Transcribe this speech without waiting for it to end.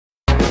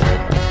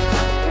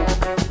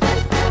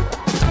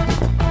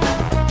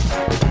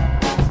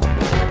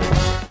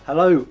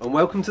Hello and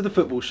welcome to the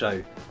Football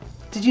Show.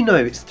 Did you know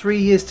it's 3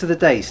 years to the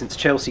day since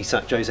Chelsea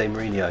sacked Jose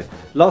Mourinho?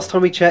 Last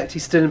time we checked,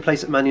 he's still in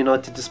place at Man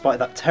United despite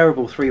that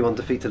terrible 3-1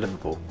 defeat to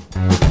Liverpool.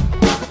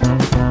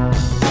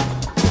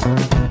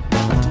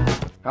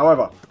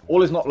 However,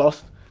 all is not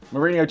lost.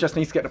 Mourinho just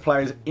needs to get the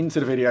players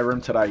into the video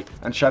room today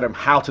and show them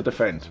how to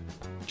defend,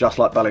 just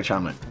like Belly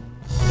Chamlin.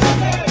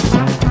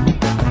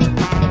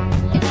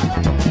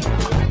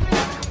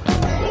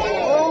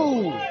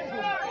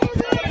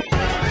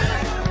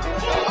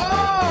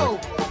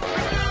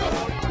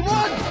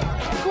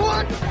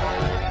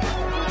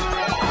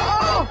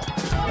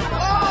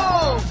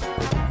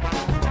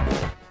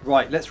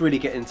 Right, let's really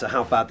get into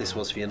how bad this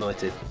was for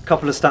United. A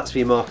couple of stats for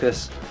you,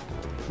 Marcus.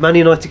 Man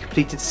United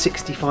completed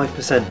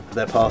 65% of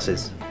their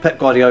passes. Pep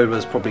Guardiola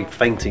was probably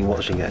fainting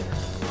watching it.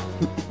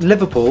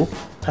 Liverpool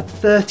had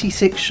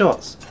 36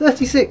 shots.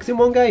 36 in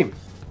one game.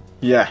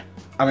 Yeah,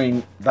 I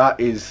mean, that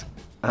is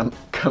a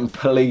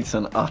complete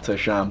and utter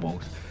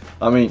shambles.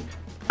 I mean,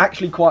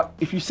 actually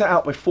if you set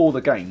out before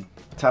the game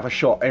to have a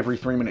shot every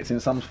 3 minutes in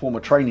some form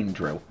of training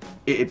drill,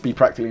 it'd be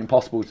practically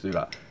impossible to do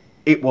that.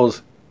 It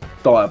was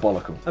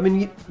diabolical. I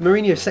mean,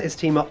 Mourinho set his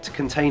team up to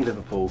contain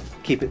Liverpool,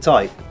 keep it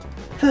tight.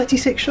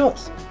 36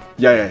 shots.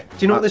 Yeah. Do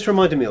you know what this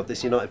reminded me of,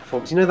 this United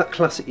performance? You know that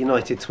classic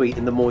United tweet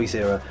in the Moyes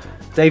era?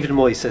 David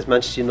Moyes says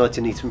Manchester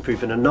United need to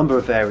improve in a number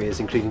of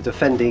areas, including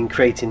defending,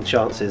 creating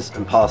chances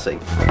and passing.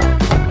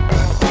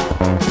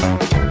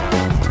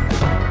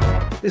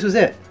 This was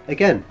it.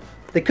 Again,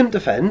 they couldn't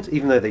defend,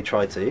 even though they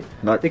tried to.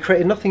 No. They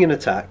created nothing in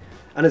attack.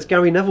 And as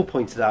Gary Neville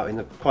pointed out in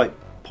a quite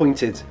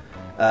pointed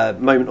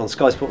moment on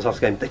Sky Sports after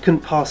the game, they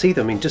couldn't pass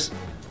either. I mean, just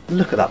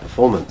look at that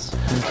performance.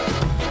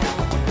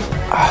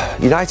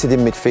 United in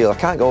midfield, I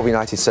can't go over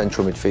United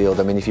central midfield.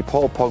 I mean, if you're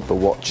Paul Pogba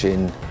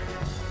watching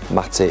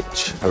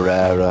Matic,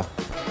 Herrera,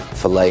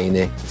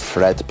 Fellaini,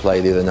 Fred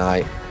play the other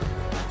night,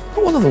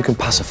 not one of them can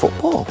pass a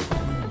football.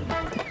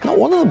 Not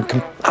one of them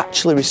can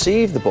actually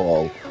receive the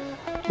ball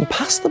and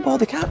pass the ball.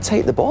 They can't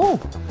take the ball.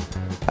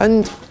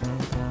 And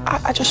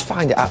I just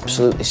find it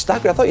absolutely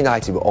staggering. I thought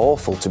United were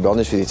awful, to be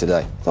honest with you, today.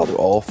 I thought they were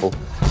awful.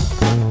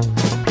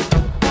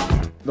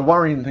 The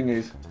worrying thing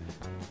is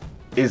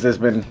there's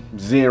been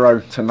zero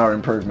to no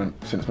improvement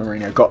since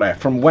Mourinho got there.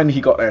 From when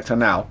he got there to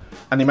now,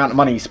 and the amount of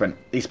money he spent.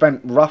 He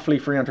spent roughly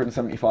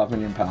 £375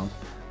 million.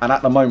 And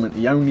at the moment,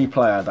 the only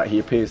player that he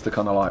appears to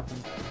kind of like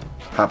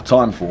have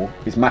time for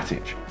is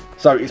Matic.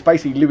 So it's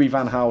basically Louis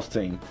van Gaal's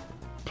team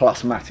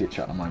plus Matic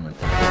at the moment.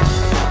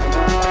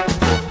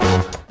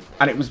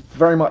 And it was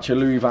very much a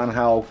Louis van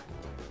Gaal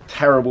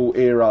terrible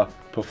era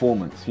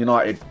performance.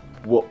 United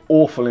were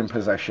awful in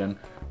possession,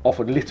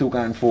 offered little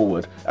going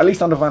forward. At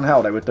least under Van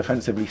Gaal, they were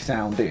defensively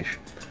soundish.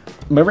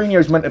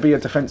 Mourinho's meant to be a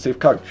defensive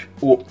coach.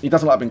 Or he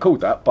doesn't like being called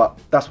that, but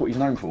that's what he's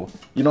known for.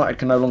 United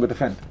can no longer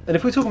defend. And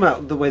if we're talking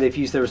about the way they've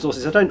used their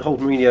resources, I don't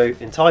hold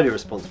Mourinho entirely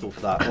responsible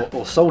for that,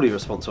 or solely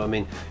responsible. I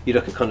mean, you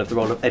look at kind of the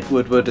role of Ed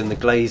Woodward and the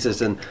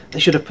Glazers, and they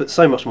should have put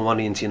so much more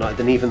money into United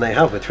than even they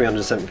have with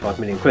 375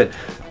 million quid.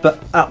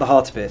 But at the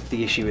heart of it,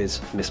 the issue is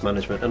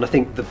mismanagement. And I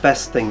think the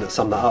best thing that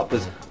summed that up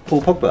was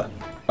Paul Pogba.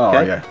 Oh,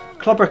 yeah.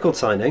 Club record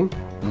signing.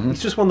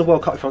 He's just won the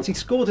World Cup in France. He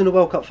scored in a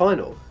World Cup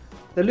final.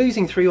 They're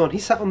losing 3-1. He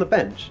sat on the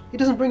bench. He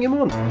doesn't bring him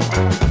on.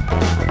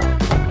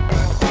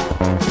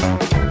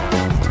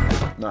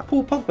 No.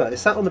 Paul Pogba is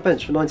sat on the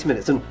bench for 90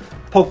 minutes, and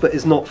Pogba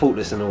is not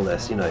faultless in all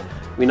this. You know,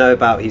 we know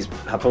about he's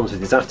had problems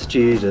with his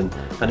attitude, and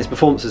his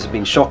performances have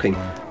been shocking.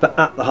 But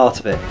at the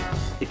heart of it,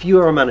 if you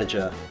are a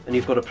manager and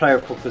you've got a player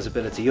of Pogba's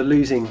ability, you're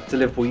losing to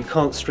Liverpool. You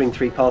can't string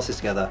 3 passes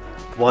together.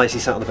 Why is he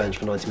sat on the bench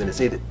for 90 minutes?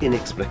 It's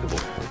inexplicable.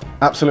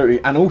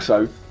 Absolutely. And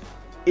also,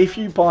 if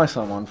you buy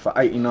someone for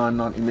 89,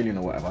 90 million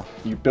or whatever,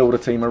 you build a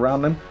team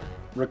around them,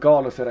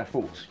 regardless of their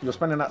faults. You're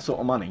spending that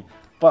sort of money.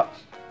 But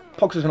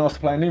Pogba's been asked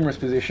to play in numerous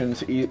positions.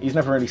 He's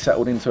never really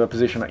settled into a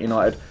position at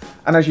United.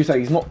 And as you say,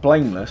 he's not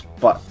blameless,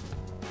 but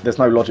there's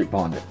no logic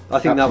behind it. I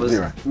think Absolute that was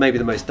zero. maybe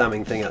the most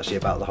damning thing actually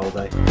about the whole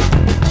day.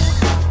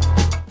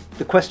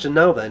 The question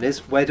now then is,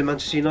 where do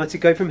Manchester United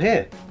go from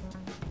here?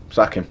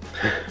 Sack him.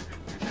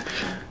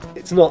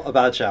 It's not a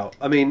bad shout.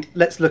 I mean,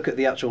 let's look at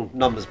the actual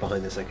numbers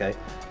behind this, okay?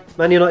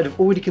 Man United have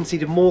already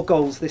conceded more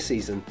goals this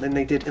season than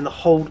they did in the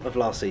whole of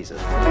last season.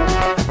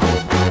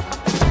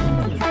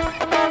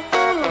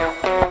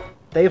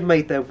 They have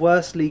made their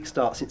worst league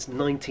start since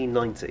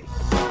 1990.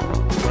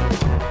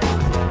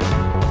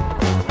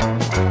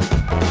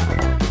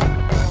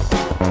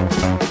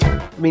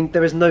 I mean,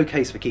 there is no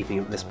case for keeping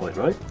him at this point,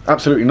 right?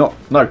 Absolutely not.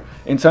 No.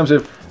 In terms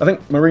of, I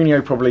think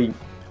Mourinho probably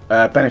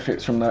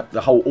benefits from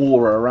the whole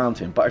aura around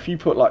him. But if you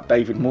put like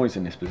David Moyes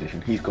in this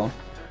position, he's gone.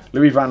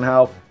 Louis van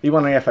Gaal, he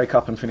won the FA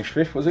Cup and finished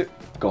 5th, was it?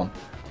 Gone.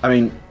 I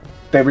mean,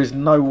 there is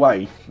no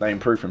way they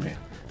improve from here.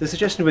 The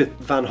suggestion with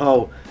Van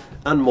Gaal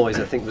and Moyes,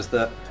 I think, was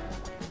that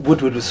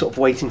Woodward was sort of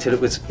waiting till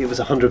it was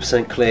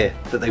 100% clear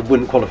that they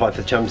wouldn't qualify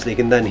for the Champions League,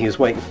 and then he was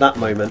waiting for that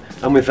moment.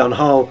 And with Van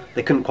Gaal,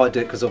 they couldn't quite do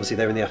it because obviously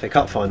they were in the FA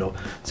Cup final.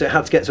 So it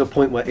had to get to a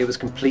point where it was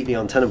completely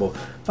untenable.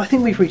 But I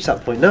think we've reached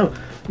that point now.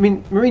 I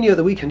mean, Mourinho at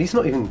the weekend, he's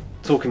not even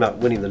talking about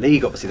winning the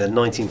league. Obviously, they're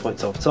 19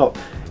 points off top.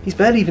 He's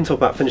barely even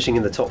talking about finishing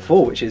in the top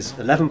 4, which is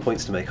 11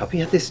 points to make up. He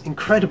had this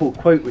incredible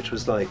quote, which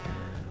was like,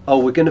 "Oh,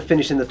 we're going to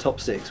finish in the top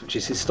 6, which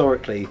is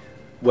historically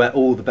where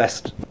all the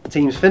best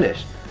teams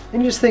finish."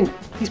 And you just think,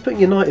 he's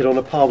putting United on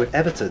a par with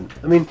Everton.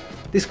 I mean,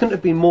 this couldn't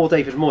have been more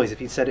David Moyes if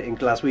he'd said it in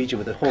Glaswegian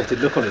with a haunted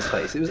look on his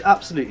face. It was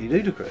absolutely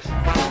ludicrous.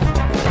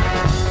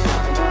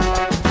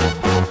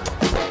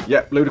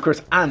 Yeah,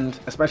 ludicrous, and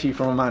especially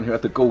from a man who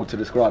had the gall to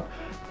describe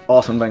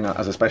Arsene Wenger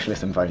as a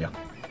specialist in failure.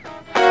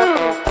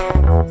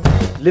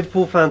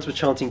 Liverpool fans were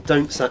chanting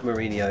 "Don't sack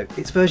Mourinho."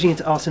 It's verging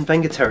into Arsene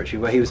Wenger territory,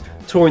 where he was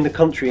touring the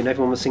country and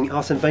everyone was singing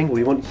 "Arsene Wenger,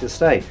 we want you to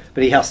stay."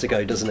 But he has to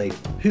go, doesn't he?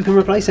 Who can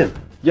replace him?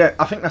 Yeah,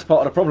 I think that's part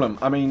of the problem.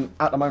 I mean,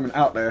 at the moment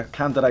out there,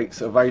 candidates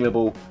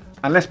available,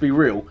 and let's be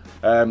real,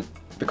 the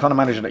kind of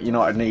manager that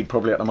United need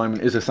probably at the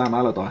moment is a Sam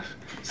Allardyce.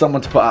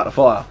 Someone to put out the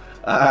fire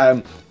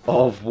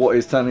of what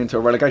is turning into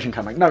a relegation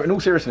campaign. No, in all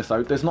seriousness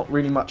though, there's not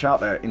really much out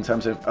there in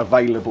terms of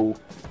available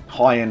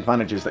high-end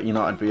managers that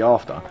United be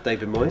after.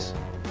 David Moyes?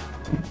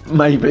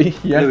 Maybe,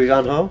 yeah. Louis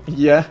van Gaal?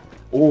 Yeah,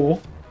 or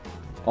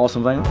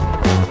Arsene Wenger.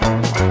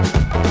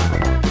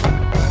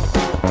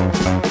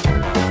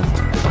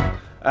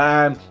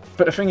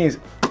 But the thing is,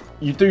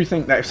 you do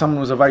think that if someone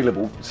was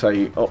available,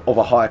 say, of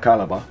a higher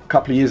calibre, a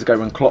couple of years ago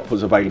when Klopp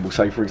was available,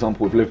 say for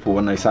example with Liverpool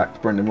when they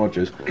sacked Brendan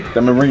Rodgers,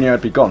 then Mourinho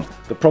would be gone.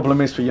 The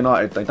problem is for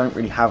United, they don't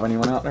really have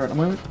anyone out there at the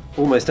moment.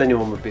 Almost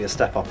anyone would be a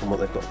step up on what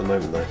they've got at the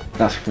moment though.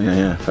 That's,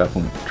 yeah, fair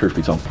point, truth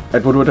be told.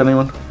 Ed Woodward,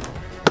 anyone?